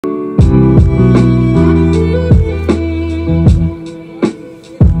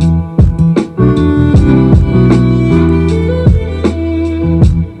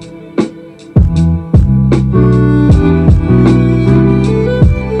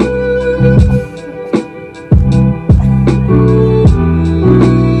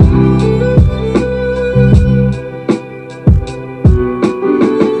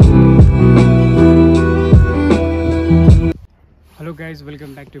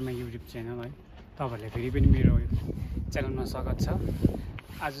To my YouTube channel है। तपाईँहरूले फेरि पनि मेरो च्यानलमा स्वागत छ।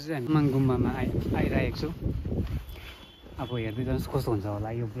 आज चाहिँ हामी गुम्बामा आइरहेको छु। अब हेर्दै जानुहोस् कस्तो हुन्छ होला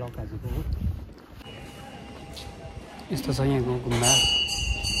यो ब्लग आजको हो। यस्तो छ यहाँको गुम्बा,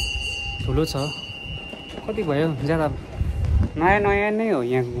 ठुलो छ। कति भयो ज्यादा नयाँ नयाँ नै हो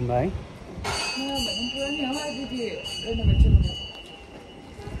यहाँको गुम्बा है।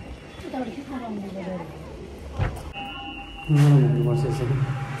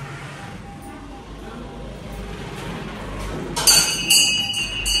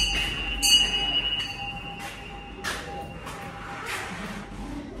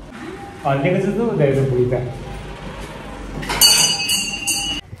 हल्लेको जस्तो हुँदैन बुढी त।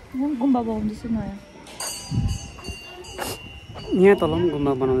 गुम्बा बनाउँदैछ नयाँ। यहाँ तल पनि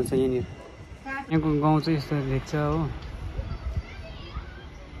गुम्बा बनाउँदैछ यहाँनिर। यहाँको गाउँ चाहिँ यस्तो देख्छ हो।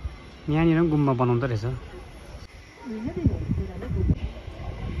 यहाँनिर पनि गुम्बा बनाउँदो रहेछ।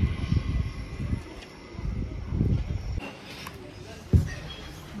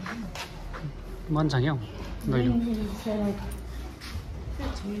 बन्छ क्या दैलो।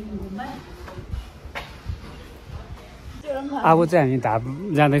 अब चाहिँ हामी धाप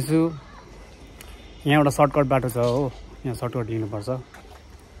जाँदैछु। यहाँ एउटा सर्टकट बाटो छ हो। यहाँ सर्टकट हिँड्नुपर्छ।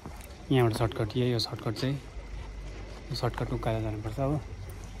 यहाँबाट सर्टकट यो सर्टकट चाहिँ यो सर्टकट उकालो जानुपर्छ हो।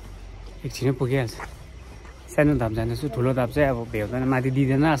 एकछिनै पुगिहाल्छ। सानो धाप जाँदैछु। ठुलो धाप चाहिँ अब भ्याउँदैन, माथि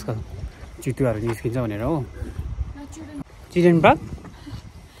दिँदैन आजकल, चितुवाहरू निस्किन्छ भनेर हो। चिल्ड्रेन पार्क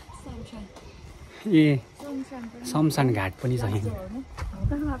ए शमशान घाट पनि छ यहाँ।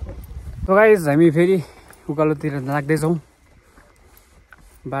 तो गाइस हामी फेरि उकालोतिर लाग्दैछौँ।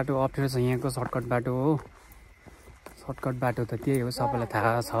 बाटो अप्ठ्यारो छ यहाँको, सर्टकट बाटो हो। सर्टकट बाटो त त्यही हो, सबैलाई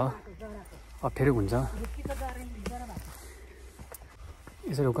थाहा छ। अप्ठ्यारो हुन्छ,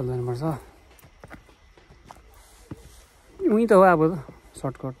 यसरी उकालो जानुपर्छ। उहीँ त हो अब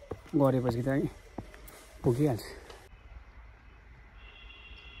सर्टकट गरेपछि त पुगिहाल्छ।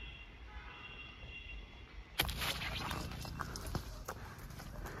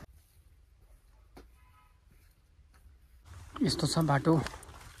 यस्तो छ बाटो।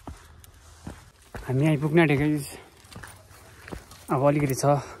 हामी आइपुग्न आँटेको। अब अलिकति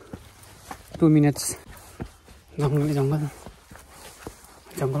छ 2 मिनट्स।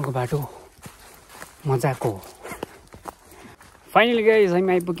 जङ्गलको बाटो मजाको। फाइनली गाइस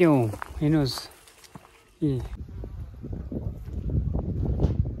हामी आइपुग्यौँ। हेर्नुहोस्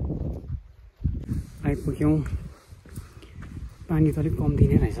आइपुग्यौँ। पानी त अलिक कम्ती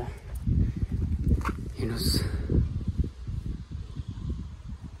नै रहेछ। हेर्नुहोस्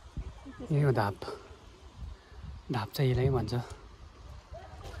यही हो धाप। धाप चाहिँ यसलाई भन्छ।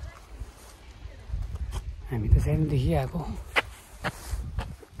 हामी त सानोदेखि आएको।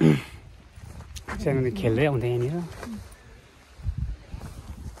 सानोदेखि खेल्दै आउँथ्यो यहाँनिर।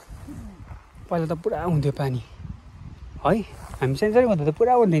 पहिला त पुरा हुन्थ्यो पानी है। हामी सानो भन्दा त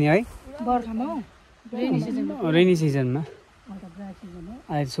पुरा हुन्थ्यो नि है। रेनी सिजनमा।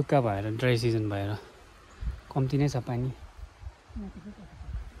 अहिले सुक्खा भएर ड्राई सिजन भएर कम्ती नै छ पानी।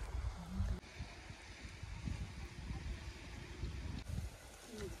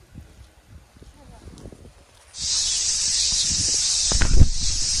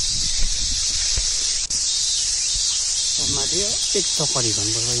 एक चक्करी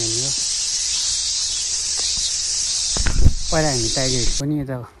भन्नुपर्छ यहाँनिर। पहिला हामी टाइगर हिल पनि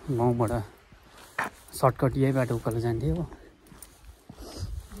यता गाउँबाट सर्टकट यही बाटो उकालो जान्थ्यो हो।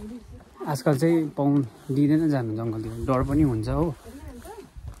 आजकल चाहिँ दिँदैन जानु जङ्गलतिर, डर पनि हुन्छ हो,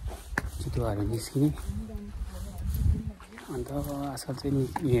 चितुवाहरू निस्किने। अन्त आजकल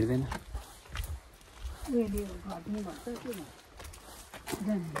चाहिँ हिँड्दैन।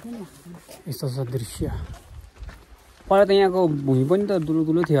 यस्तो छ दृश्य। पहिला त यहाँको भुइँ पनि त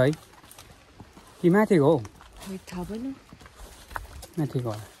दुलो थियो है कि माथिको हो? माथिको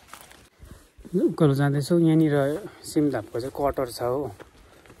हो। उकालो जाँदैछौँ। यहाँनिर सिमधापको चाहिँ क्वार्टर छ हो।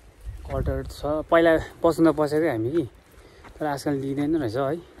 क्वार्टर छ। पहिला पस्नु त पसेकै हामी कि, तर आजकल दिँदैन रहेछ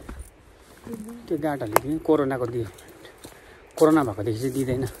है। त्यो गार्डहरूले कोरोना भएकोदेखि चाहिँ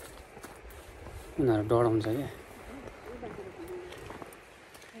दिँदैन। उनीहरू डराउँछ क्या।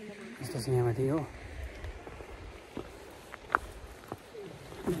 यस्तो छ यहाँ माथि हो।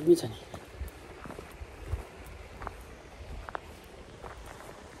 दामी छ नि।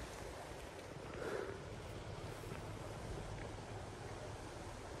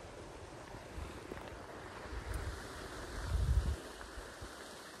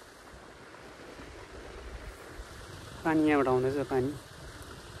 पानी यहाँबाट आउँदैछ। पानी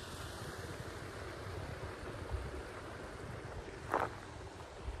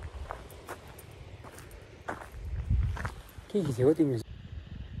के खिचेको तिमीले?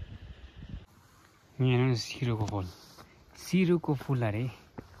 यहाँ सिरुको फुल, सिरुको फुल अरे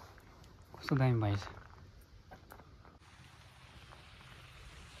कस्तो दामी भएछ।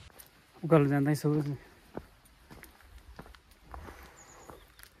 उकालो जाँदैछु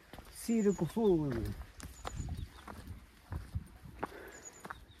सिरुको फुल।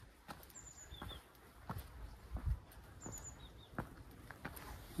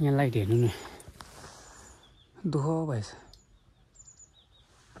 यहाँ लाइट हेर्नु न, दुःख भएछ।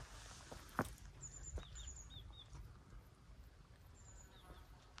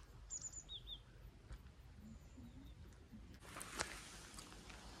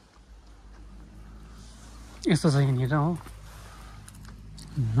 यस्तो छ यहाँनिर हो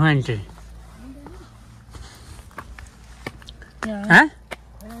मान्छे।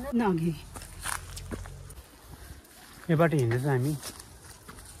 यो बाटो हिँड्दैछ हामी।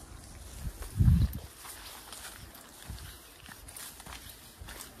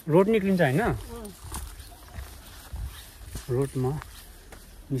 रोड निक्लिन्छ होइन, रोडमा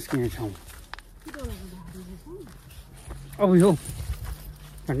निस्किने ठाउँ। अब यो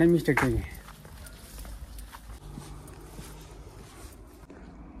झन्डै मिस्टेक थियो।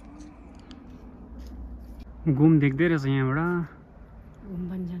 घुम देख्दै रहेछ यहाँबाट,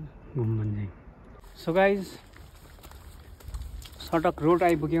 घुम बन्जाङ। सो गाइज सडक रोड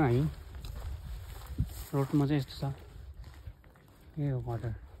आइपुग्यौँ हामी। रोडमा चाहिँ यस्तो छ, ए हो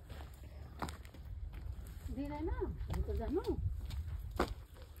कटर।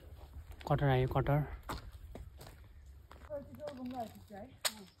 कटर आयो, कटर।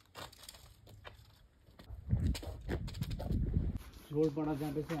 रोडबाट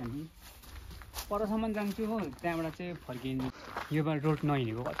जाँदैछ हामी, परसम्म जान्छु हो, त्यहाँबाट चाहिँ फर्किन्छु। यो बार रोड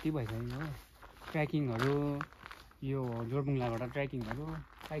नहिँडेको कति भइसक्यो हो। ट्रेकिङहरू यो जोरबुङलाबाट ट्रेकिङहरू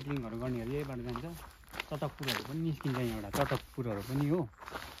साइक्लिङहरू गर्नेहरू यही बाटो जान्छ। चटकपुरहरू पनि निस्किन्छ यहाँबाट, चटकपुरहरू पनि हो।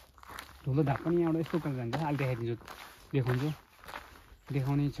 ठुलो धाप पनि यहाँबाट यस्तो उकालो जान्छ। अहिले देखाउँछु,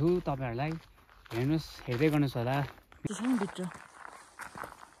 देखाउने छु तपाईँहरूलाई। हेर्नुहोस्, हेर्दै गर्नुहोस् होला।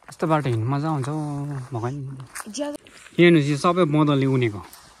 यस्तो बाटो हिँड्नु मजा आउँछ हौ भगवान्। हेर्नुहोस् यो सबै बदलले उनेको,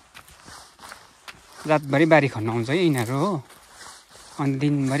 रातभरि बारी खन्न आउँछ है यिनीहरू हो। अनि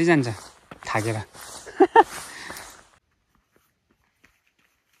दिनभरि जान्छ थाकेर।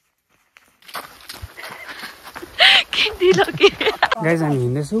 गाइस हामी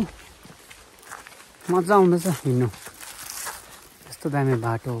हिँड्दैछु, मजा आउँदैछ हिँड्नु। यस्तो दामी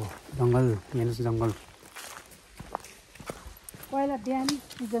बाटो, जङ्गल। हेर्नुहोस् जङ्गल। पहिला बिहान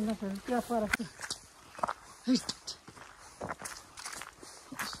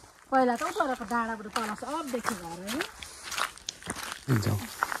पहिला त परको डाँडाबाट तल सब देखि घर होइन। हुन्छ यहाँ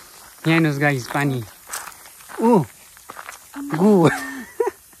हेर्नुहोस् गाइस, पानी गु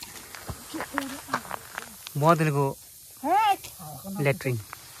बदलको ल्याट्रिन।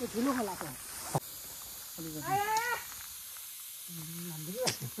 ठुलो खोलाको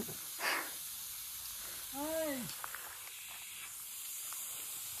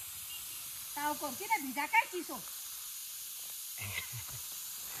टाउको किन भिजाकै चिसो।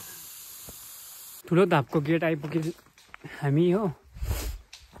 ठुलो धापको गेट आइपुग्यो हामी हो।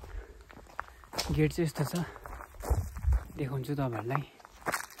 गेट चाहिँ यस्तो छ, देखाउँछु तपाईँहरूलाई।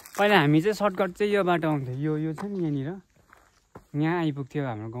 पहिला हामी चाहिँ सर्टकट चाहिँ यो बाटो आउँथ्यो, यो छ नि यहाँनिर, यहाँ आइपुग्थ्यो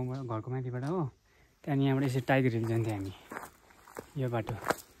हाम्रो गाउँबाट, घरको माथिबाट हो। त्यहाँदेखि यहाँबाट यसरी टाइगर हिल जान्थ्यो हामी। यो बाटो,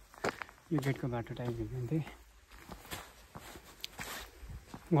 यो गेटको बाटो टाइगर हिल जान्थ्यो।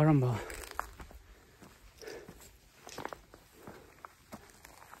 गरम भयो।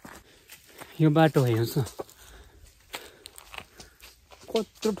 यो बाटो हेर्नुहोस् न,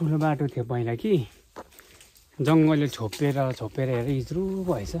 कत्रो ठुलो बाटो थियो पहिला कि। जङ्गलले छोपेर हेरेर हिज्रो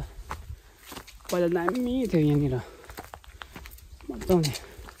भएछ। पहिला दामी थियो यहाँनिर, मजा आउने।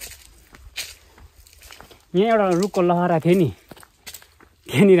 यहाँ एउटा रुखको लहरा थियो नि,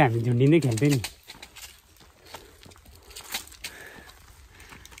 त्यहाँनिर हामी झुन्डिँदै खेल्थ्यो नि।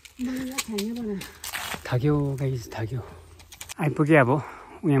 थाक्यो गाइस, थाक्यो। आइपुग्यो अब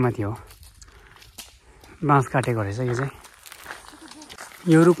उयाँ माथि हो, बाँस काटेको रहेछ यो चाहिँ।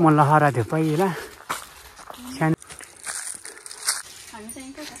 यो रुखमा लहरा थियो पहिला।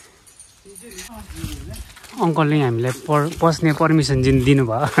 अङ्कलले हामीलाई पस्ने पर्मिसन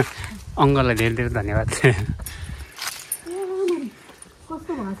दिनुभयो। अङ्कललाई धेरै धेरै धन्यवाद।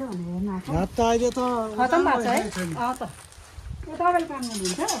 कस्तो भएछ भनेर खतम भएको छ है। तपाईँले काम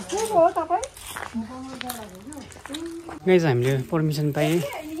गर्नुहुन्छ? को हो तपाईँ? गाइस हामीले पर्मिसन पाएँ।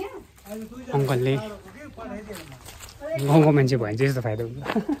 अङ्कलले गाउँको मान्छे भयो भने चाहिँ यस्तो फाइदा हुन्छ।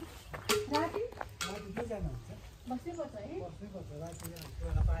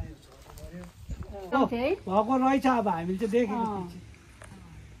 भएको रहेछ, अब हामीले चाहिँ देखेको।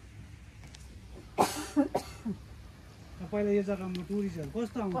 पहिला यो जग्गामा टुरिस्टहरू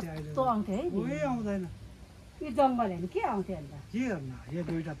कस्तो आउँथ्यो अहिले कस्तो आउँथ्यो है कोही आउँदैन यो जङ्गल हेर्नु के आउँथ्यो अन्त के हेर्नु यो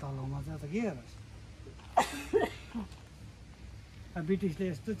दुईटा तलाउमा चाहिँ त के हेर्नुहोस् ब्रिटिसले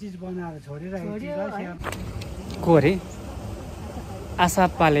यस्तो चिज बनाएर छोडिरहेको को अरे आशा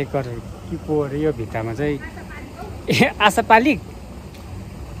पालेकर कि को अरे यो भित्तामा चाहिँ ए आशा पालिक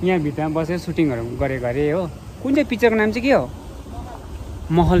यहाँ भित्तामा बसेर सुटिङहरू गरेको अरे हो कुन चाहिँ पिक्चरको नाम चाहिँ के हो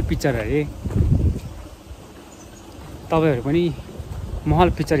महल पिक्चर अरे तपाईँहरू पनि महल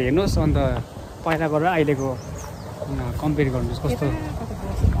पिक्चर हेर्नुहोस् अन्त पहिलाको र अहिलेको कम्पेयर गर्नुहोस् कस्तो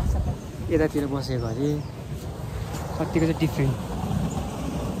यतातिर बसेको अरे कतिको चाहिँ डिफ्रेन्ट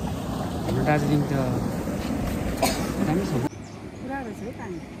हाम्रो दार्जिलिङ त दामी छ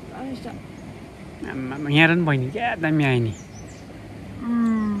यहाँ र नि बहिनी क्या दामी आयो नि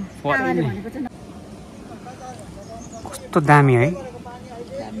कस्तो दामी है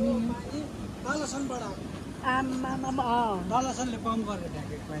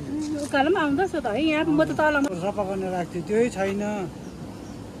उकालो पनि आउँदैछ त है यहाँ म त तल सफा गर्न राख्थ्यो त्यही छैन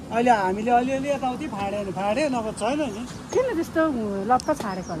अहिले हामीले अलिअलि यताउति फाड्यो नभए छैन नि किन त्यस्तो लप्प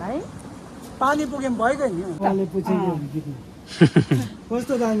छाडेको होला है पानी पुग्यो भइगयो नि पानी पुग्यो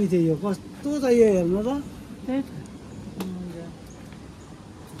कस्तो दामी थियो यो कस्तो छ यो हेर्नु त त्यही त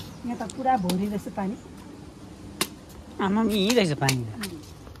यहाँ त पुरा भोरी रहेछ पानी आमा यहीँ रहेछ पानी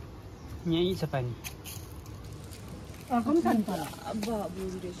यहीँ छ पानी अर्को पनि छ नि तल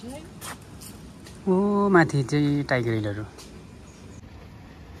ओ माथि चाहिँ टाइगर हिलहरू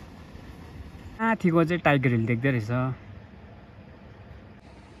माथिको चाहिँ टाइगर हिल देख्दै रहेछ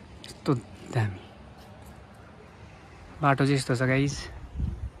यस्तो दामी बाटो चाहिँ यस्तो छ गाइस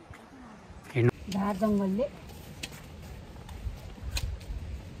हेर्नु झार जङ्गलले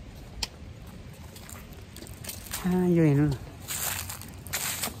यो हेर्नु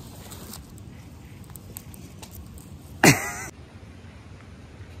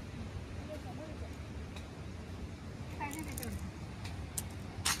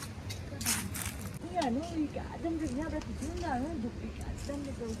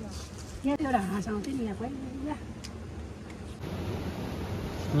यहाँ एउटा हाँस आउँथ्यो नि यहाँ पहिला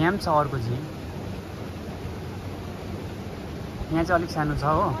यहाँ पनि छ अर्को झिल यहाँ चाहिँ अलिक सानो छ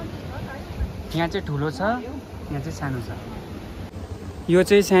हो यहाँ चाहिँ ठुलो छ यहाँ चाहिँ सानो छ यो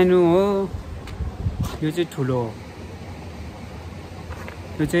चाहिँ सानो हो यो चाहिँ ठुलो हो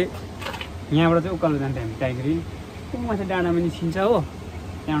यो चाहिँ यहाँबाट चाहिँ उकालो जान्छ हामी टाइगर हिल त्यहाँ चाहिँ डाँडामा निस्किन्छ हो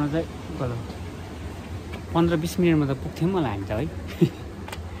त्यहाँबाट चाहिँ उकालो 15-20 मिनटमा त पुग्थ्यौँ मलाई हामी त है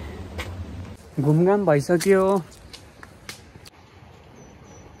घुमघाम भइसक्यो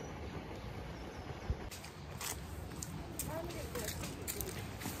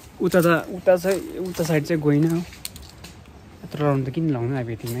उता साइड चाहिँ गइनँ हो यत्रो राउन्ड त किन लाउनु अब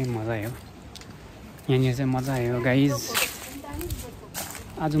यतिमै मजा आयो यहाँनिर चाहिँ मजा आयो गाइज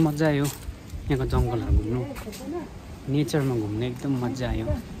आज मजा आयो यहाँको जङ्गलहरू घुम्नु नेचरमा घुम्नु एकदम मजा आयो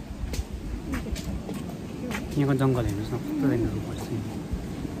यहाँको जङ्गल हेर्नुहोस् न कस्तो दामी पर्छ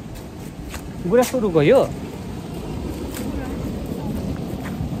गुराँसको रुख हो यो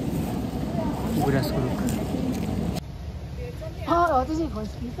गुराँसको रुख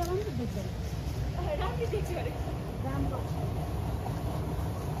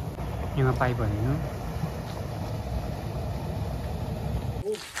यहाँ पाइपहरू हेर्नु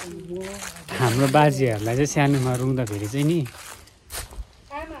हाम्रो बाजेहरूलाई चाहिँ सानोमा रुँदाखेरि चाहिँ नि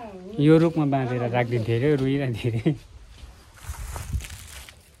यो रुखमा बाँधेर राखिदिन्थ्यो अरे रुइरहन्थ्यो अरे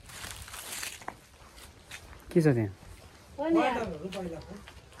के छ त्यहाँ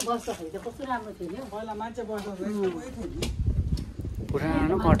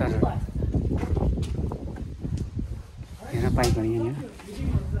पुरानो कटरहरू हेर पाइपहरू यहाँनिर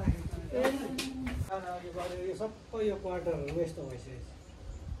सबै यो क्वार्टरहरू यस्तो भइसकेको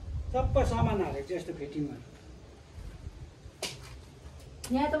छ सबै सामान हालेको यस्तो फिटिङमा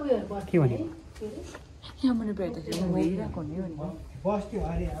के भने बस्थ्यो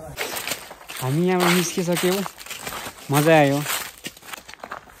अरे हामी यहाँबाट निस्किसक्यौँ मजा आयो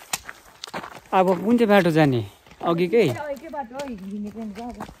अब कुन चाहिँ बाटो जाने अघिकै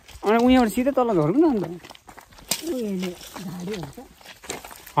अनि उहाँबाट सिधै तल झर्नु न अन्त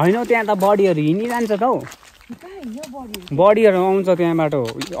होइन हौ त्यहाँ त बडीहरू हिँडिरहन्छ त हौ बडीहरू आउँछ त्यहाँबाट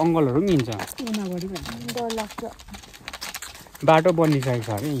अङ्कलहरू पनि हिँड्छ बाटो बनिसकेको छ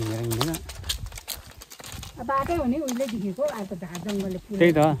अरे हिँडेर बाटै हो नि उहिले देखेको अब त झार जङ्गलले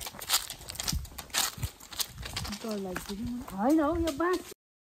त्यही त होइन हौ यो बाँस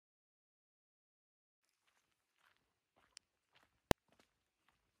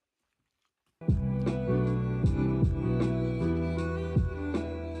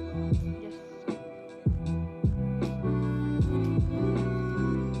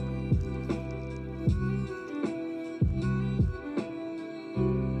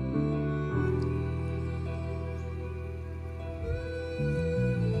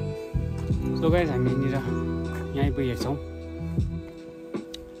सो गाइस हामी यहाँनिर यहाँ आइपुगेको छौँ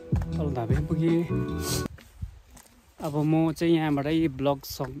तल धापे पुगेँ अब म चाहिँ यहाँबाटै ब्लग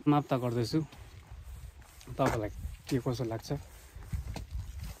समाप्त गर्दैछु तपाईँलाई के कसो लाग्छ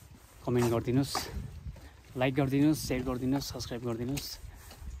कमेन्ट गरिदिनुहोस् लाइक गरिदिनुहोस् सेयर गरिदिनुहोस् सब्सक्राइब गरिदिनुहोस्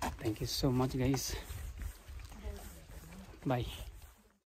thank you so much guys by